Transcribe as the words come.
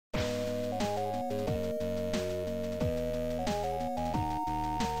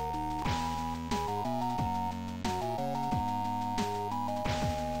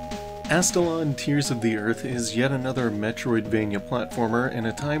Astalon Tears of the Earth is yet another Metroidvania platformer in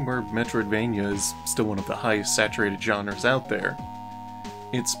a time where Metroidvania is still one of the highest saturated genres out there.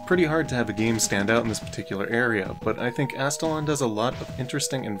 It's pretty hard to have a game stand out in this particular area, but I think Astalon does a lot of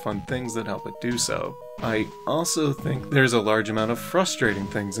interesting and fun things that help it do so. I also think there's a large amount of frustrating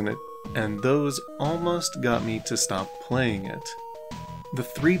things in it, and those almost got me to stop playing it. The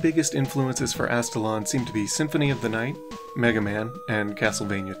three biggest influences for Astalon seem to be Symphony of the Night, Mega Man, and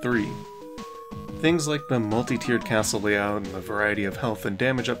Castlevania 3. Things like the multi-tiered castle layout and the variety of health and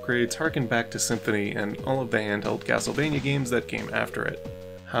damage upgrades harken back to Symphony and all of the handheld Castlevania games that came after it.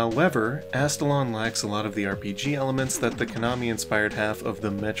 However, Astalon lacks a lot of the RPG elements that the Konami-inspired half of the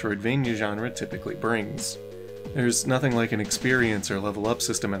Metroidvania genre typically brings. There's nothing like an experience or level up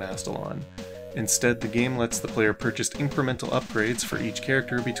system in Astalon. Instead, the game lets the player purchase incremental upgrades for each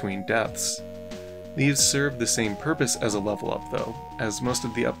character between deaths. These serve the same purpose as a level up though, as most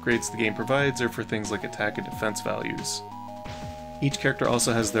of the upgrades the game provides are for things like attack and defense values. Each character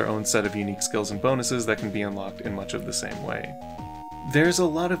also has their own set of unique skills and bonuses that can be unlocked in much of the same way. There's a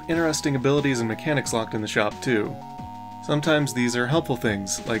lot of interesting abilities and mechanics locked in the shop too. Sometimes these are helpful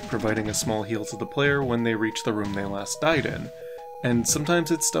things, like providing a small heal to the player when they reach the room they last died in, and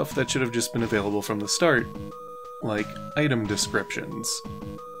sometimes it's stuff that should have just been available from the start, like item descriptions.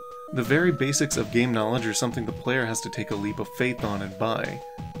 The very basics of game knowledge are something the player has to take a leap of faith on and buy.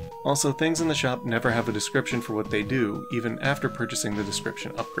 Also, things in the shop never have a description for what they do, even after purchasing the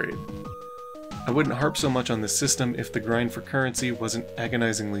description upgrade. I wouldn't harp so much on this system if the grind for currency wasn't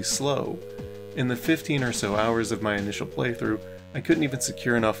agonizingly slow. In the 15 or so hours of my initial playthrough, I couldn't even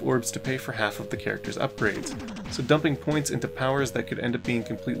secure enough orbs to pay for half of the character's upgrades, so dumping points into powers that could end up being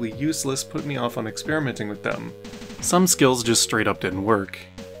completely useless put me off on experimenting with them. Some skills just straight up didn't work.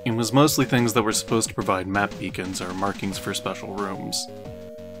 It was mostly things that were supposed to provide map beacons or markings for special rooms.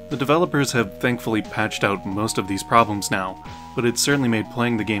 The developers have thankfully patched out most of these problems now, but it certainly made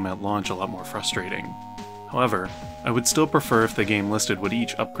playing the game at launch a lot more frustrating. However, I would still prefer if the game listed what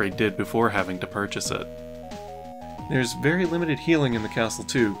each upgrade did before having to purchase it. There's very limited healing in the castle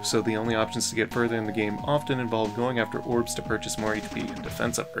too, so the only options to get further in the game often involve going after orbs to purchase more HP and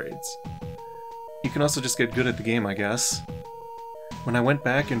defense upgrades. You can also just get good at the game, I guess. When I went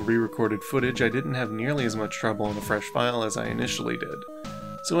back and re-recorded footage, I didn't have nearly as much trouble in a fresh file as I initially did.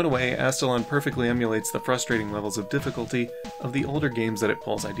 So in a way, Astalon perfectly emulates the frustrating levels of difficulty of the older games that it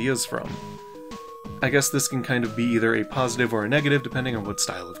pulls ideas from. I guess this can kind of be either a positive or a negative depending on what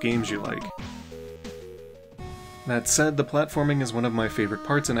style of games you like. That said, the platforming is one of my favorite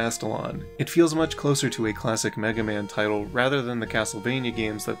parts in Astalon. It feels much closer to a classic Mega Man title rather than the Castlevania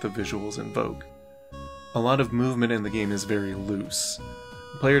games that the visuals invoke. A lot of movement in the game is very loose.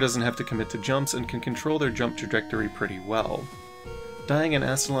 The player doesn't have to commit to jumps and can control their jump trajectory pretty well. Dying in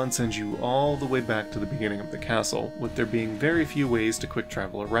Astalon sends you all the way back to the beginning of the castle, with there being very few ways to quick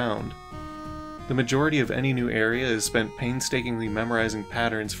travel around. The majority of any new area is spent painstakingly memorizing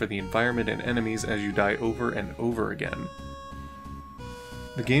patterns for the environment and enemies as you die over and over again.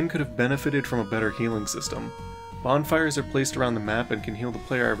 The game could have benefited from a better healing system. Bonfires are placed around the map and can heal the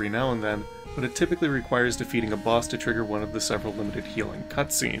player every now and then, but it typically requires defeating a boss to trigger one of the several limited healing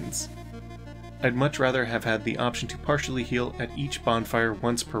cutscenes. I'd much rather have had the option to partially heal at each bonfire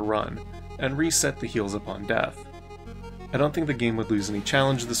once per run, and reset the heals upon death. I don't think the game would lose any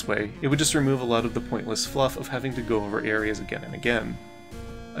challenge this way, it would just remove a lot of the pointless fluff of having to go over areas again and again.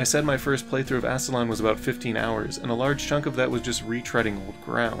 I said my first playthrough of Astalon was about 15 hours, and a large chunk of that was just retreading old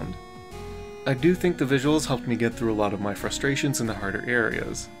ground. I do think the visuals helped me get through a lot of my frustrations in the harder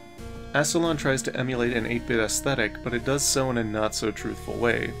areas. Astalon tries to emulate an 8-bit aesthetic, but it does so in a not-so-truthful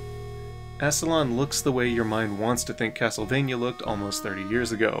way. Astalon looks the way your mind wants to think Castlevania looked almost 30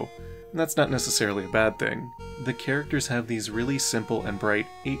 years ago, and that's not necessarily a bad thing. The characters have these really simple and bright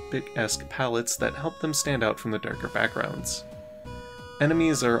 8-bit-esque palettes that help them stand out from the darker backgrounds.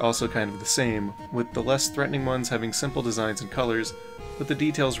 Enemies are also kind of the same, with the less threatening ones having simple designs and colors, but the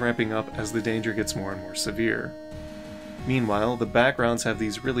details ramping up as the danger gets more and more severe. Meanwhile, the backgrounds have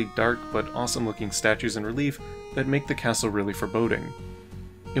these really dark but awesome looking statues in relief that make the castle really foreboding.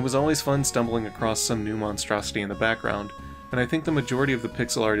 It was always fun stumbling across some new monstrosity in the background, and I think the majority of the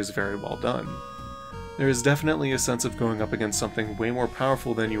pixel art is very well done. There is definitely a sense of going up against something way more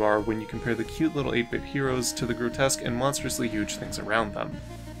powerful than you are when you compare the cute little 8-bit heroes to the grotesque and monstrously huge things around them.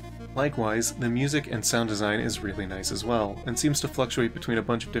 Likewise, the music and sound design is really nice as well, and seems to fluctuate between a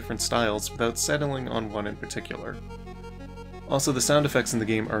bunch of different styles without settling on one in particular. Also, the sound effects in the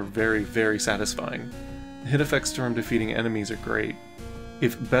game are very, very satisfying. The hit effects from defeating enemies are great.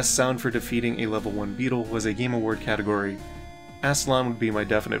 If Best Sound for defeating a level 1 beetle was a Game Award category, Astalon would be my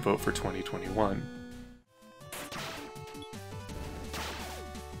definite vote for 2021.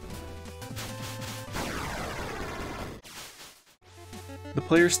 The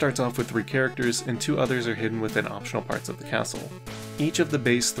player starts off with 3 characters, and 2 others are hidden within optional parts of the castle. Each of the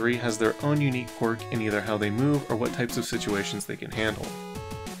base 3 has their own unique quirk in either how they move or what types of situations they can handle.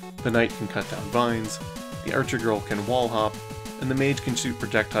 The knight can cut down vines, the archer girl can wall hop, and the mage can shoot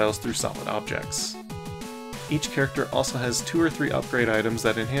projectiles through solid objects. Each character also has 2 or 3 upgrade items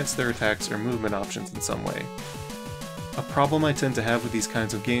that enhance their attacks or movement options in some way. A problem I tend to have with these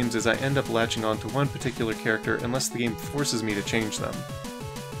kinds of games is I end up latching on to one particular character unless the game forces me to change them.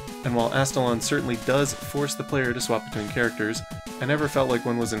 And while Astalon certainly does force the player to swap between characters, I never felt like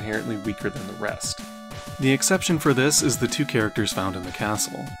one was inherently weaker than the rest. The exception for this is the 2 characters found in the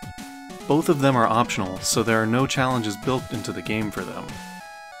castle. Both of them are optional, so there are no challenges built into the game for them.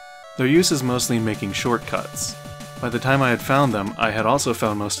 Their use is mostly in making shortcuts. By the time I had found them, I had also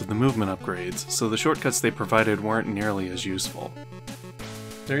found most of the movement upgrades, so the shortcuts they provided weren't nearly as useful.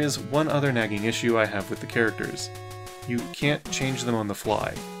 There is one other nagging issue I have with the characters. You can't change them on the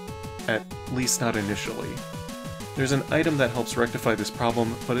fly. At least not initially. There's an item that helps rectify this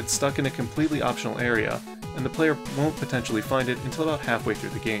problem, but it's stuck in a completely optional area, and the player won't potentially find it until about halfway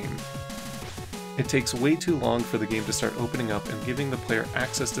through the game. It takes way too long for the game to start opening up and giving the player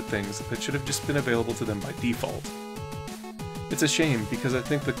access to things that should have just been available to them by default. It's a shame, because I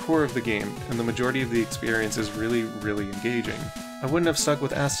think the core of the game, and the majority of the experience, is really engaging. I wouldn't have stuck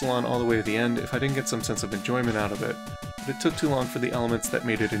with Astalon all the way to the end if I didn't get some sense of enjoyment out of it, but it took too long for the elements that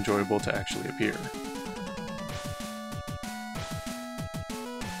made it enjoyable to actually appear.